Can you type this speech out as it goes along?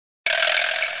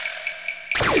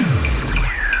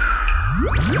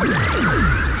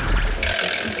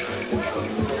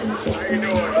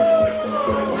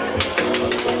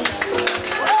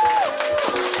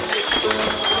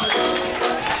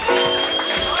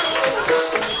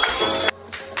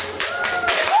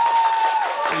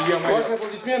Ваши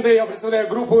аплодисменты. Я представляю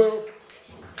группу,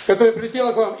 которая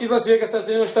прилетела к вам из Лас-Вегаса,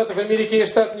 Соединенных Штатов Америки,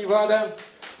 штат Невада.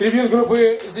 Трибют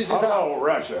группы здесь. Hello,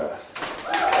 Russia.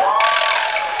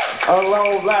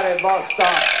 Hello, Vladivostok.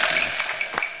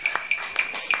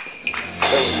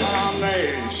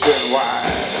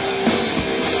 Nationwide.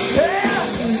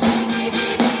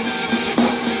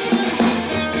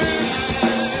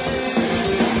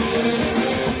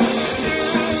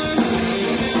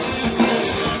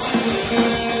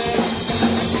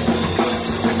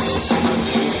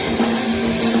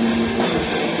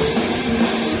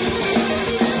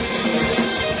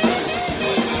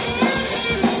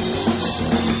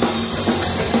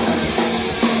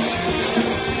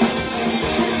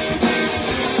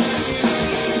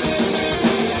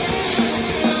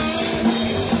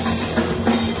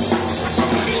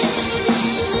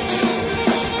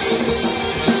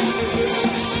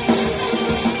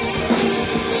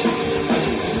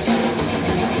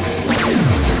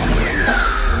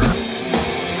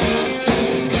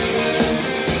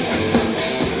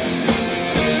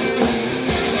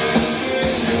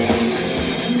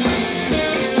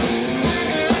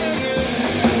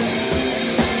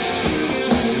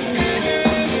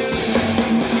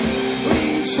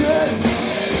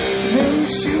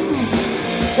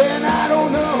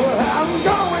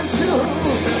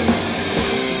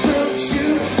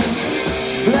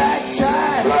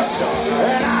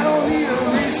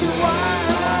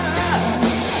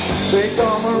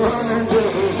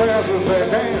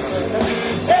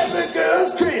 Every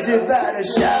girl's crazy about a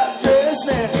sharp dressed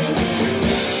man.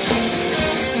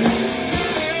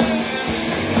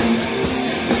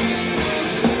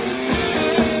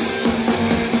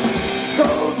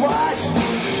 Gold watch,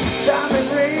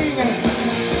 diamond ring,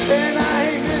 and I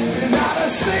ain't missing not a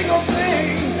single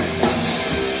thing.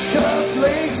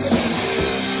 Cufflinks,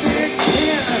 stick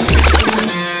pin.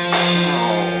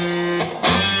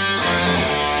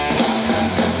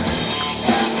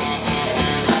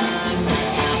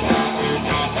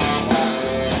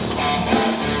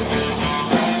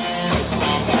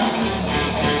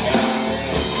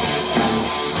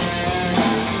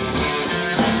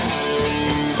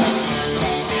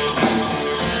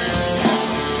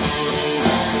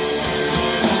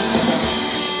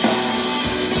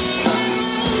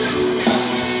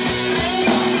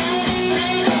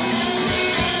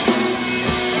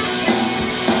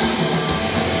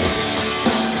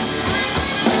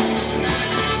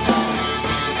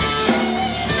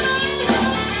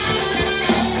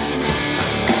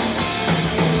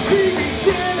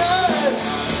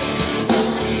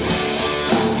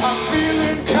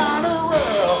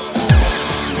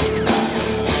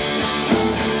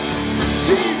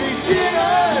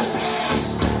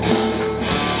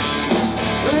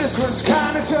 This one's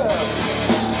kinda tough.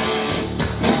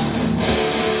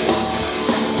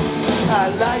 I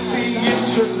like the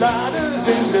enchiladas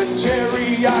and the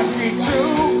teriyaki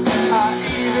too. I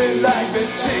even like the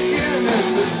chicken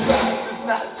and the sauce is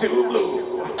not too blue.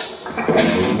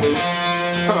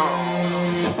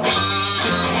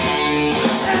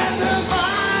 And the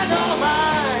mine, oh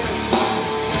mine.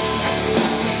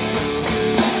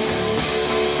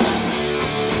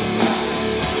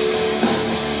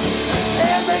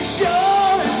 And they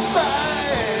sure is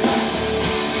fine.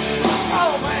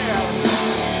 Oh man,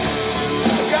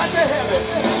 I got to have it.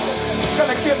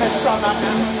 Gonna give me some right now.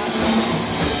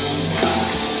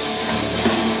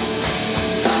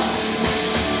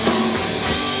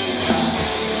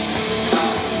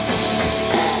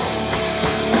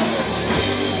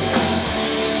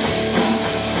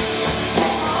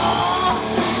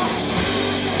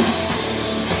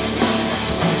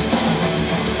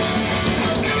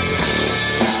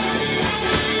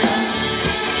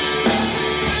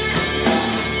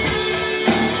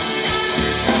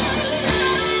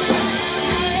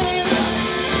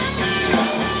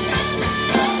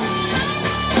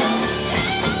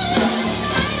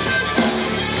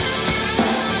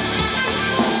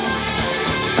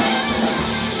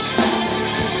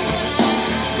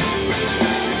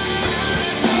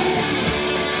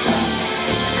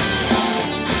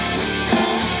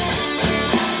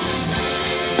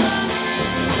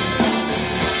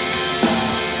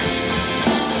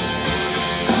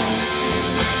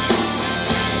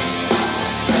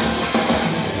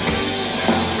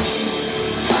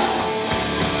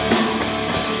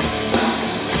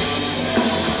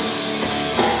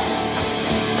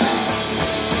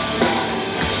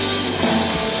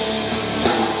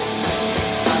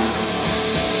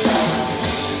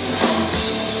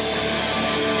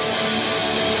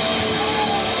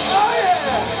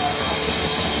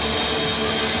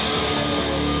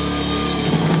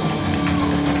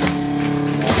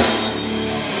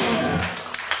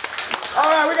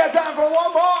 for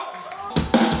one more.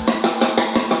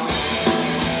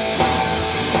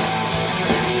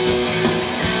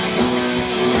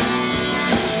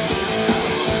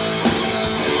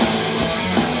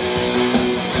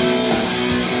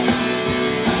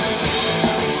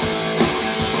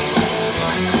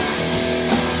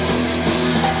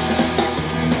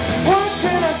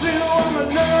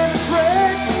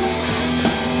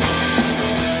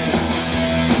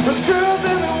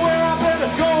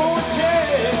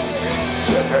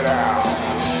 Check it out.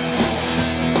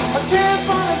 I can't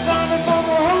find a diamond from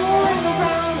a hole in the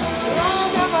ground, but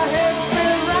I got my head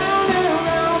spinning round and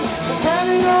around, the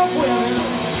planet of women.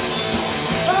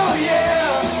 Oh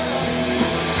yeah,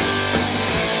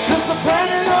 just the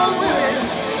planet of women.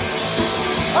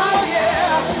 Oh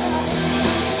yeah,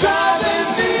 driving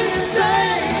me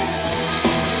insane.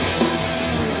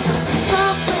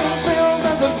 Nothing feels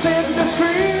at the tip to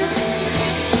scream.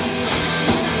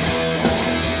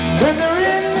 When they're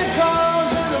in the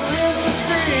cars and they're in the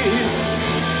streets,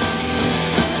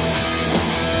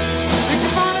 you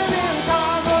can find them in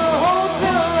cars or a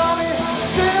hotel lobby.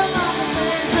 They're not the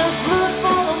thing, just look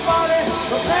for the body,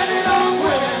 the planet of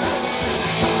women.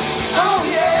 Oh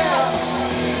yeah,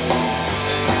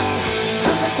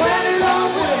 just the planet of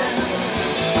women.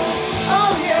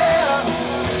 Oh yeah,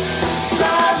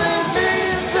 driving me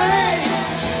insane.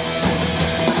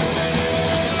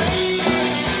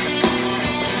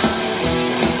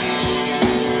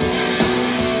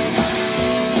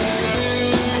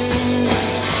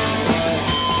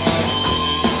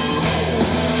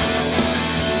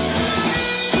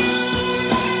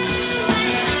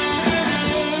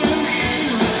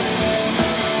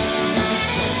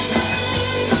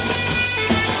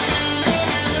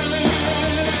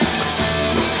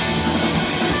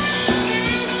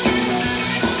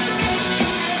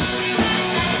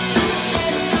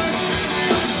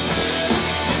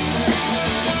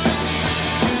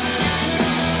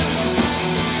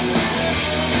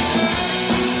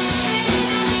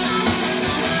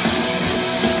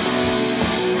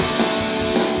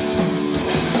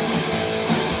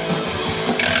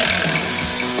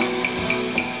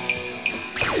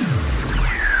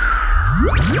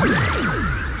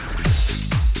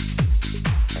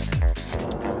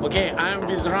 Okay, I'm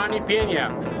with Rani Pena,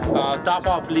 top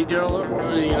of leader,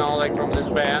 you know, like from this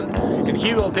band, and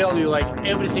he will tell you like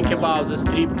everything about this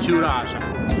trip to Russia.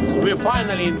 We're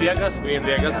finally in Vegas. We're in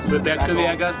Vegas. We're back to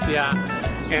Vegas, yeah.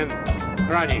 And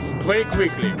Rani, very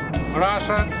quickly,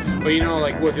 Russia. You know,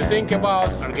 like what you think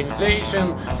about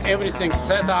organization, everything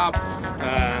set up.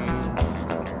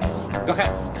 Go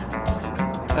ahead.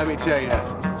 Let me tell you,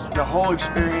 the whole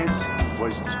experience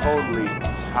was totally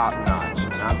top-notch.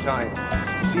 And I'm telling you,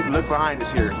 see, look behind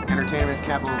us here, entertainment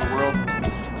capital of the world.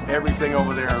 Everything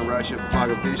over there in Russia,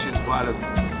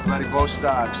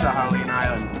 Vladivostok, Sakhalin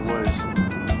Island was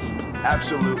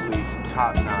absolutely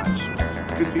top-notch.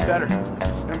 Couldn't be better.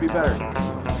 Couldn't be better.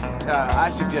 I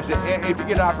suggest it. If you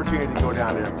get an opportunity to go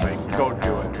down there and play, go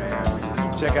do it, man.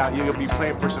 Check out. You'll be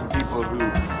playing for some people who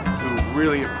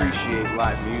really appreciate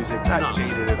live music, not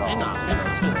jaded at all.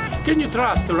 Can you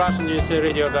trust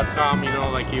RussianUSARadio.com, you know,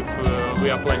 like if we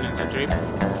are planning the trip?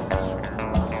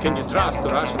 Can you trust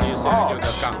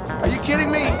RussianUSARadio.com? Are you kidding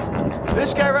me?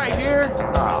 This guy right here?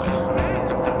 Oh,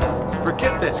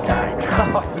 forget this guy.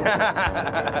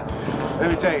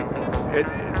 Let me tell you,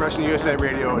 Russian USA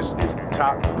Radio is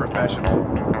top professional.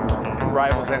 It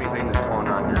rivals anything that's going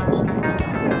on here in the States.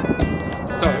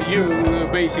 So you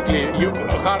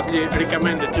hardly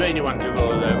recommend it to anyone to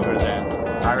go over there.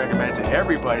 I recommend it to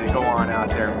everybody to go on out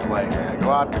there and play, man.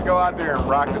 Go out there and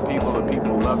rock the people. The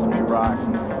people love to be rocked,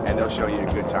 and they'll show you a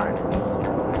good time.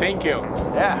 Thank you.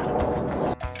 Yeah.